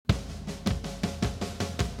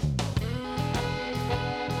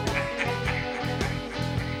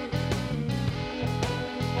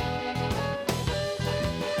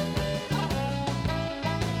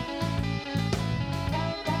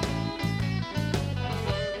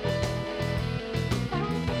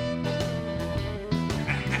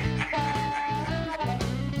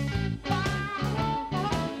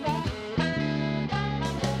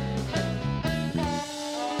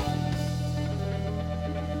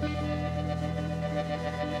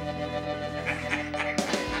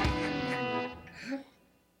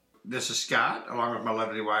This is Scott, along with my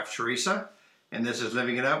lovely wife, Teresa. And this is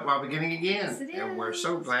Living It Up While Beginning Again. Yes, it is. And we're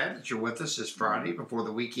so glad that you're with us this Friday before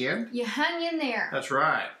the weekend. You hung in there. That's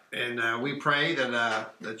right. And we pray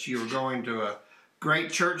that you are going to a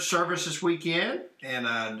great church service this weekend. And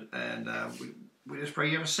we just pray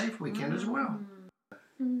you have a safe weekend as well.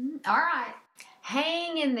 Mm-hmm. All right.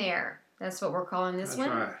 Hang in there. That's what we're calling this one.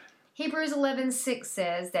 That's right. Hebrews 11:6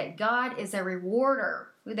 says that God is a rewarder.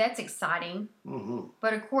 Ooh, that's exciting. Mm-hmm.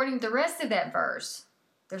 But according to the rest of that verse,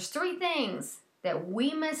 there's 3 things that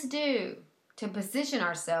we must do to position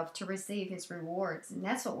ourselves to receive His rewards. And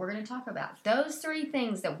that's what we're going to talk about. Those 3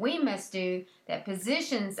 things that we must do that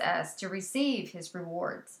positions us to receive His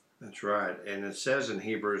rewards. That's right. And it says in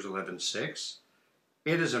Hebrews 11:6,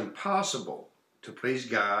 it is impossible to please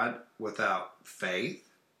God without faith.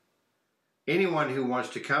 Anyone who wants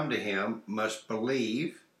to come to Him must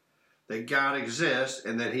believe that God exists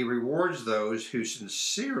and that He rewards those who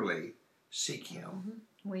sincerely seek Him.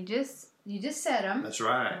 Mm-hmm. You just said them. That's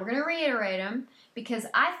right. We're going to reiterate them because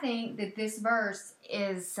I think that this verse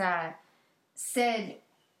is said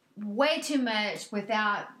way too much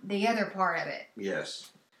without the other part of it. Yes.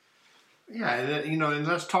 Yeah, and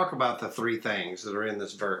let's talk about the 3 things that are in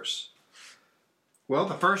this verse. Well,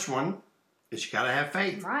 the first one is you got to have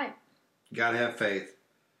faith. Right. You got to have faith.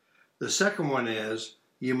 The second one is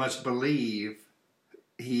you must believe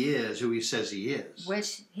He is who He says He is.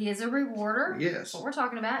 Which He is a rewarder. Yes. That's what we're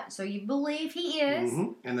talking about. So you believe He is.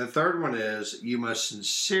 Mm-hmm. And the third one is you must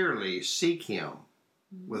sincerely seek Him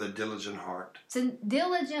with a diligent heart. So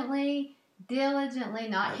diligently, not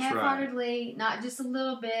That's half-heartedly, not just a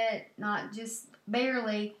little bit, not just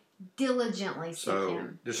barely, diligently seek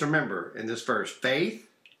Him. Just remember, in this verse, faith,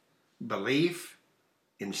 belief,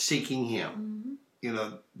 and seeking Him.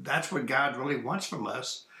 Mm-hmm. That's what God really wants from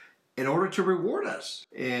us in order to reward us.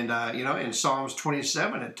 And, in Psalms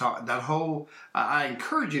 27, I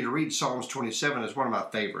encourage you to read Psalms 27. It's one of my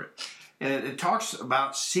favorite. And it talks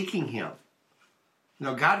about seeking Him.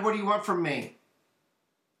 God, what do you want from me?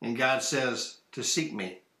 And God says to seek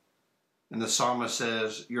me. And the psalmist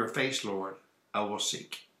says, your face, Lord, I will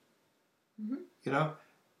seek.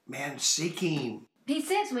 Mm-hmm. Seeking. He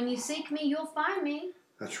says, when you seek me, you'll find me.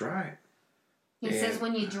 That's right. He says,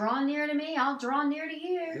 when you draw near to me, I'll draw near to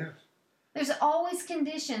you. Yes. There's always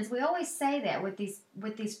conditions. We always say that with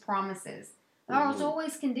these promises. There's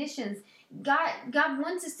always conditions. God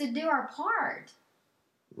wants us to do our part.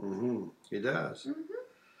 Mm-hmm. He does.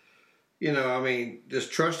 Mm-hmm.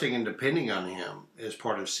 Just trusting and depending on Him is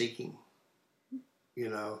part of seeking.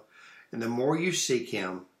 And the more you seek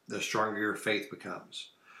Him, the stronger your faith becomes.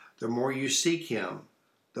 The more you seek Him,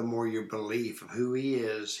 the more your belief of who He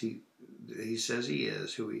is. He says He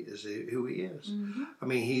is who He is. Mm-hmm.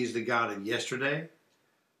 He's the God of yesterday,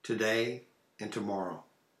 today, and tomorrow.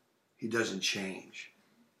 He doesn't change.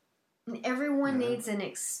 And everyone needs an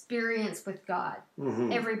experience with God.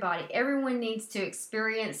 Mm-hmm. Everyone needs to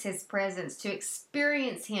experience His presence, to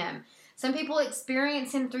experience Him. Some people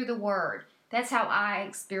experience Him through the Word. That's how I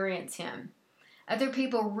experience Him. Other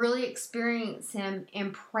people really experience Him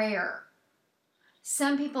in prayer.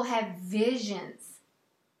 Some people have visions.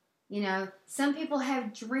 Some people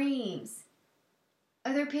have dreams.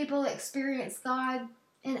 Other people experience God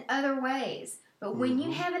in other ways. But when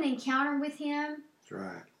you have an encounter with Him, that's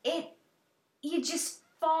right. You just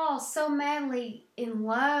fall so madly in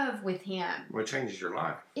love with Him. Well, it changes your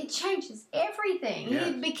life. It changes everything.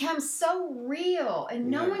 Yes. He becomes so real. And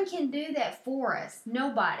no one can do that for us.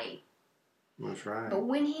 Nobody. That's right. But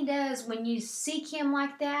when He does, when you seek Him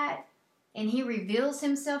like that, and He reveals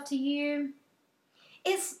Himself to you,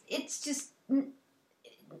 it's just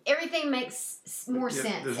everything makes more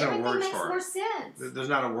sense. There's no everything words makes for more it. sense. There's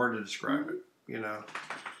not a word to describe it.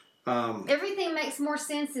 Everything makes more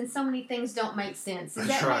sense, and so many things don't make sense. Does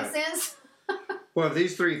that make sense? Well,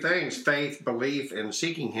 these 3 things, faith, belief, and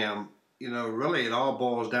seeking Him, really it all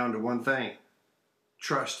boils down to one thing: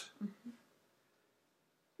 trust. Mm-hmm.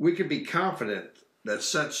 We can be confident that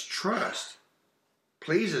such trust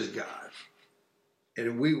pleases God,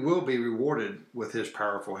 and we will be rewarded with His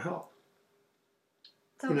powerful help.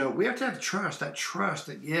 So, we have to have trust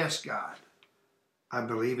that, yes, God, I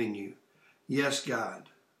believe in you. Yes, God,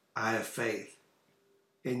 I have faith.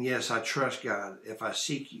 And yes, I trust God. If I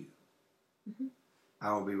seek you,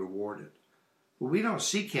 I will be rewarded. Well, we don't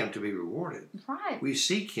seek Him to be rewarded. Right. We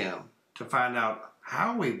seek Him to find out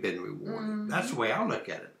how we've been rewarded. Mm-hmm. That's the way I look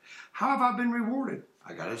at it. How have I been rewarded?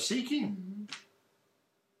 I got to seek Him.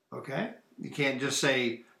 Mm-hmm. Okay? You can't just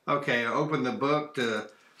say, okay, open the book to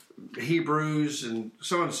Hebrews and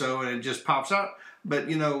so, and it just pops up. But,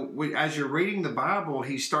 as you're reading the Bible,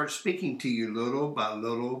 he starts speaking to you little by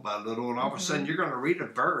little by little. And all of a sudden, you're going to read a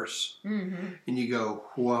verse. And you go,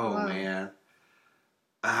 whoa, man.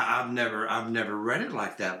 I've never read it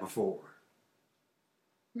like that before.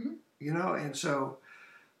 And so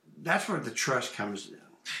that's where the trust comes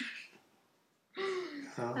in.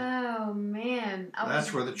 Oh, man.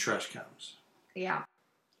 That's where the trust comes. Yeah.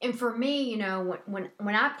 And for me,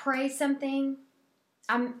 when I pray something,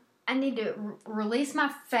 I need to release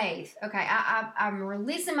my faith. Okay, I'm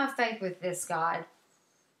releasing my faith with this, God.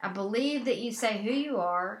 I believe that you say who you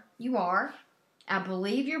are. You are. I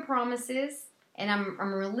believe your promises, and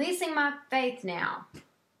I'm releasing my faith now.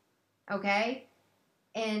 Okay?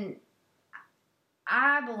 And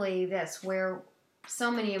I believe that's where so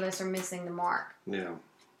many of us are missing the mark. Yeah.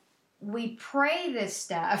 We pray this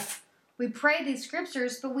stuff. We pray these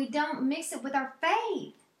scriptures, but we don't mix it with our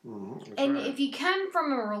faith. And if you come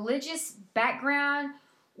from a religious background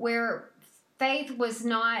where faith was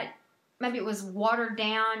not, maybe it was watered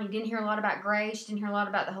down, you didn't hear a lot about grace, you didn't hear a lot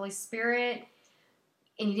about the Holy Spirit,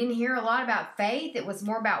 and you didn't hear a lot about faith, it was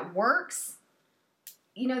more about works,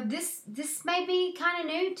 this may be kind of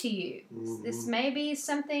new to you. This may be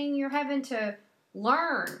something you're having to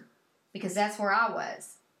learn, because that's where I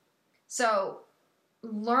was. So,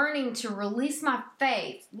 learning to release my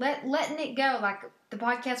faith, letting it go, like the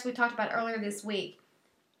podcast we talked about earlier this week.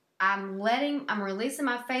 I'm releasing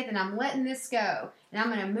my faith, and I'm letting this go, and I'm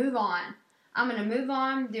going to move on. I'm going to move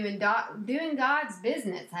on doing God's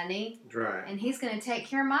business, honey. That's right. And He's going to take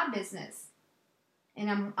care of my business.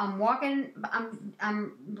 And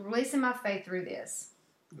I'm releasing my faith through this.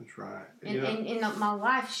 That's right. And my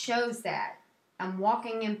life shows that. I'm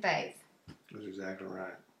walking in faith. That's exactly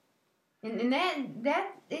right. And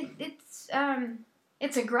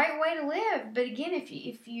it's a great way to live. But again,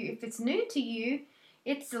 if it's new to you,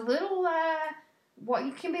 it's a little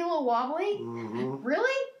you can be a little wobbly.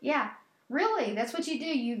 Really? Yeah. Really. That's what you do.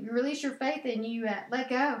 You release your faith and you let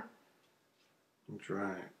go. That's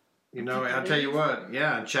right. I'll tell you what.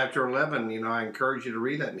 Yeah, in chapter 11, I encourage you to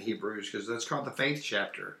read that in Hebrews, because that's called the faith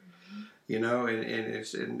chapter. And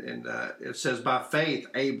it says, by faith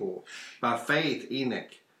Abel, by faith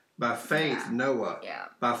Enoch, by faith Noah,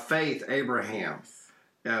 by faith Abraham,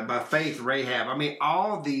 by faith Rahab. I mean,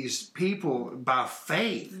 all these people by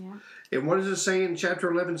faith. Yeah. And what does it say in chapter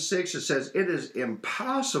 11:6? It says, it is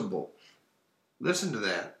impossible. Listen to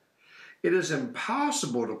that. It is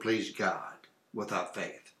impossible to please God without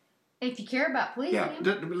faith. If you care about pleasing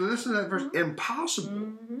Him. Listen to that verse.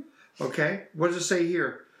 Impossible. Okay? What does it say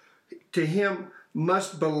here? To him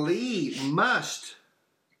must believe,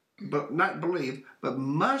 but not believe, but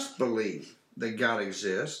must believe that God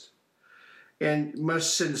exists, and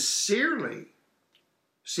must sincerely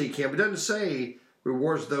seek Him. It doesn't say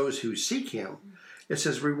rewards those who seek Him. It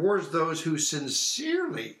says rewards those who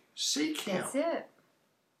sincerely seek Him. That's it.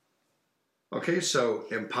 Okay, so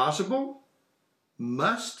impossible,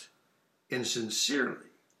 must, and sincerely.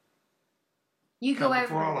 You go over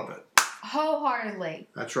for all of it. Wholeheartedly.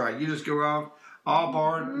 That's right. You just go out all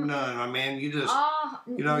barred, none. I mean, you just,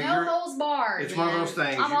 no holds barred. It's one of those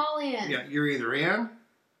things. I'm all in. Yeah, you're either in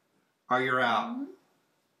or you're out.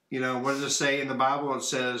 What does it say in the Bible? It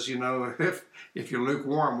says, if you're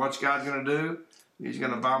lukewarm, what's God going to do? He's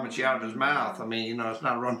going to vomit you out of His mouth. I mean, it's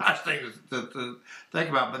not a real nice thing to think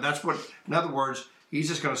about, but that's what, in other words, He's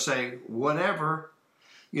just going to say, whatever.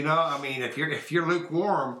 I mean, if you're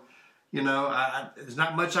lukewarm, there's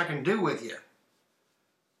not much I can do with you.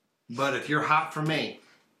 But if you're hot for me,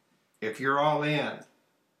 if you're all in,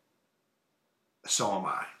 so am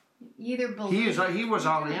I. You either believe. He was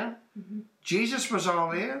all in. Jesus was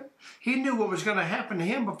all in. He knew what was going to happen to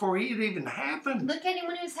Him before it even happened. Look at Him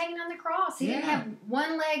when He was hanging on the cross. He didn't have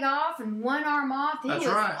one leg off and one arm off. He was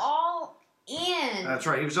all in. That's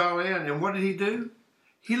right. He was all in. And what did He do?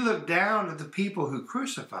 He looked down at the people who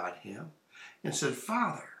crucified Him and said,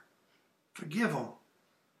 Father, forgive them,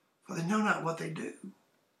 for they know not what they do.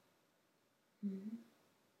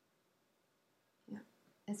 Yeah.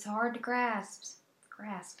 It's hard to grasp.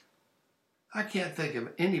 I can't think of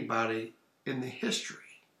anybody in the history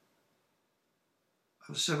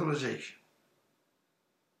of civilization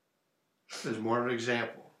that's more of an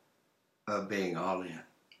example of being all in.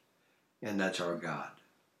 And that's our God.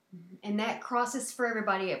 And that crosses for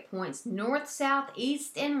everybody at points north, south,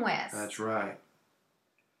 east, and west. That's right.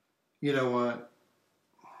 You know what?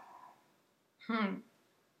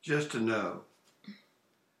 Just to know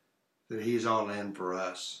that He's all in for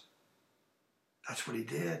us. That's what He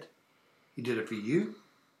did. He did it for you.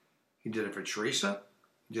 He did it for Teresa.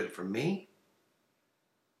 He did it for me.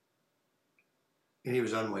 And he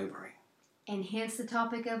was unwavering. And hence the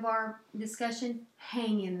topic of our discussion,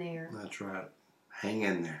 hang in there. That's right. Hang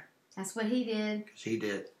in there. That's what he did. Because he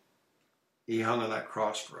did. He hung on that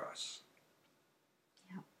cross for us.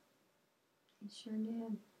 Yep. He sure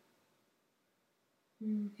did.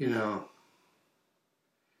 You know,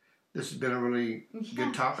 this has been a really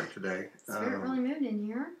good topic today. Spirit really moved in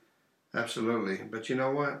here. Absolutely. But you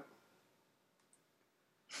know what?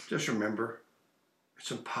 Just remember, it's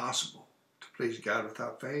impossible to please God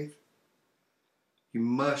without faith. You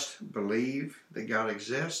must believe that God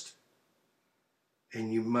exists,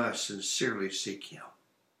 and you must sincerely seek Him.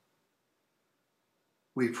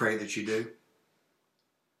 We pray that you do.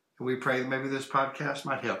 And we pray that maybe this podcast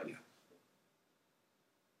might help you.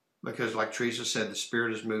 Because like Teresa said, the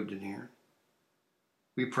Spirit has moved in here.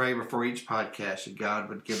 We pray before each podcast that God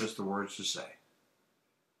would give us the words to say.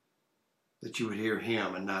 That you would hear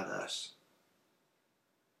Him and not us.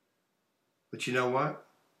 But you know what?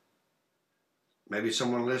 Maybe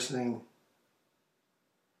someone listening,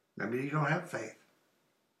 maybe you don't have faith.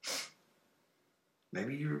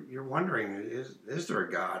 Maybe you're wondering, is there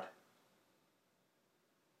a God?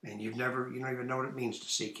 And you don't even know what it means to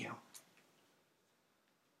seek Him.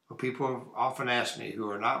 Well, people have often asked me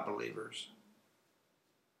who are not believers,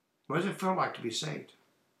 what does it feel like to be saved?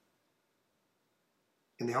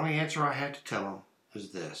 And the only answer I had to tell them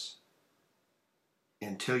is this.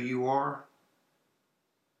 Until you are,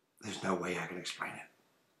 there's no way I can explain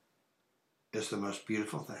it. It's the most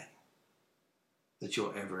beautiful thing that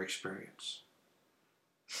you'll ever experience.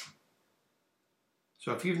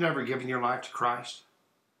 So if you've never given your life to Christ,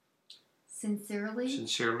 sincerely,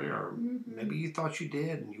 or maybe you thought you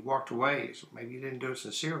did and you walked away, so maybe you didn't do it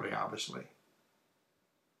sincerely, obviously.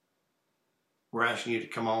 We're asking you to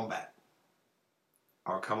come on back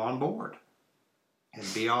or come on board and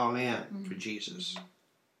be all in for Jesus.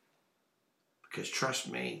 Because trust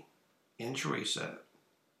me, in Teresa,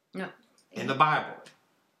 in the Bible,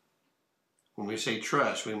 when we say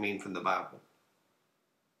trust, we mean from the Bible,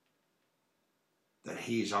 that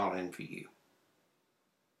He's all in for you.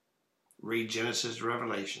 Read Genesis to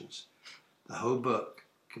Revelations. The whole book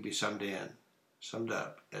could be summed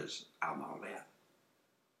up as I'm all in.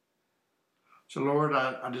 So Lord,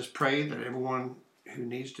 I just pray that everyone who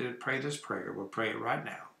needs to pray this prayer will pray it right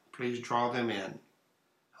now. Please draw them in,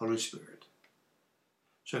 Holy Spirit.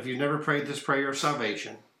 So if you've never prayed this prayer of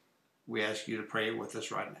salvation, we ask you to pray it with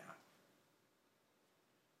us right now.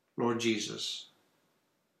 Lord Jesus,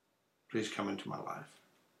 please come into my life.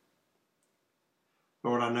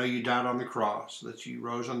 Lord, I know you died on the cross, that you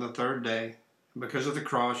rose on the third day. And because of the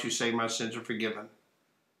cross, you say my sins are forgiven.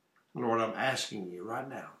 Lord, I'm asking you right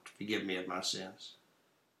now to forgive me of my sins.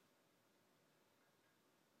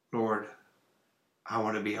 Lord, I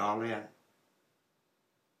want to be all in.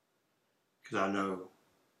 Because I know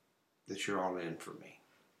that you're all in for me.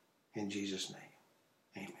 In Jesus' name,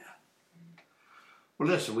 amen. Well,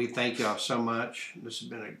 listen, we thank y'all so much. This has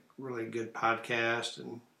been a really good podcast,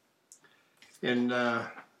 and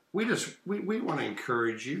we want to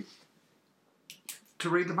encourage you to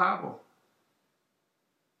read the Bible.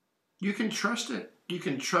 You can trust it. You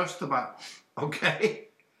can trust the Bible, okay?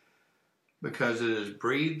 Because it is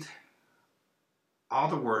breathed. All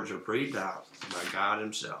the words are breathed out by God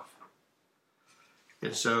Himself.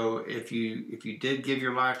 And so, if you did give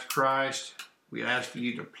your life to Christ, we ask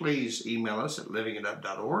you to please email us at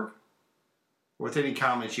livingitup.org with any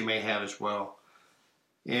comments you may have as well.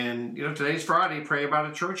 And, today's Friday. Pray about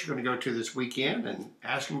a church you're going to go to this weekend and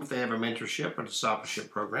ask them if they have a mentorship or discipleship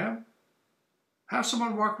program. Have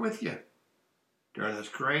someone walk with you during this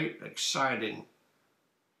great, exciting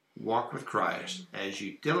walk with Christ as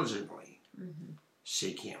you diligently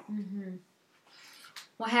seek Him.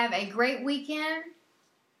 Well, have a great weekend.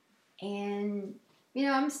 And,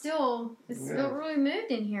 it's still really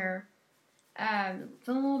moved in here. Feeling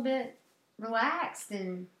a little bit relaxed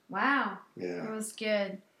and wow. Yeah. It was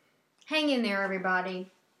good. Hang in there, everybody.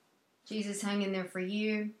 Jesus hung in there for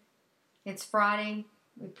you. It's Friday.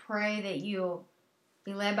 We pray that you'll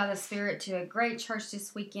be led by the Spirit to a great church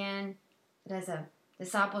this weekend that has a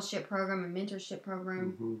discipleship program, a mentorship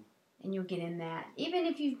program, and you'll get in that. Even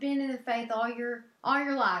if you've been in the faith all your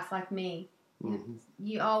life, like me,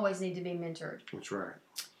 you always need to be mentored. That's right.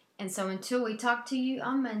 And so until we talk to you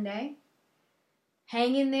on Monday,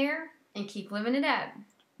 hang in there and keep living it up.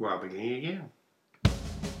 While beginning again.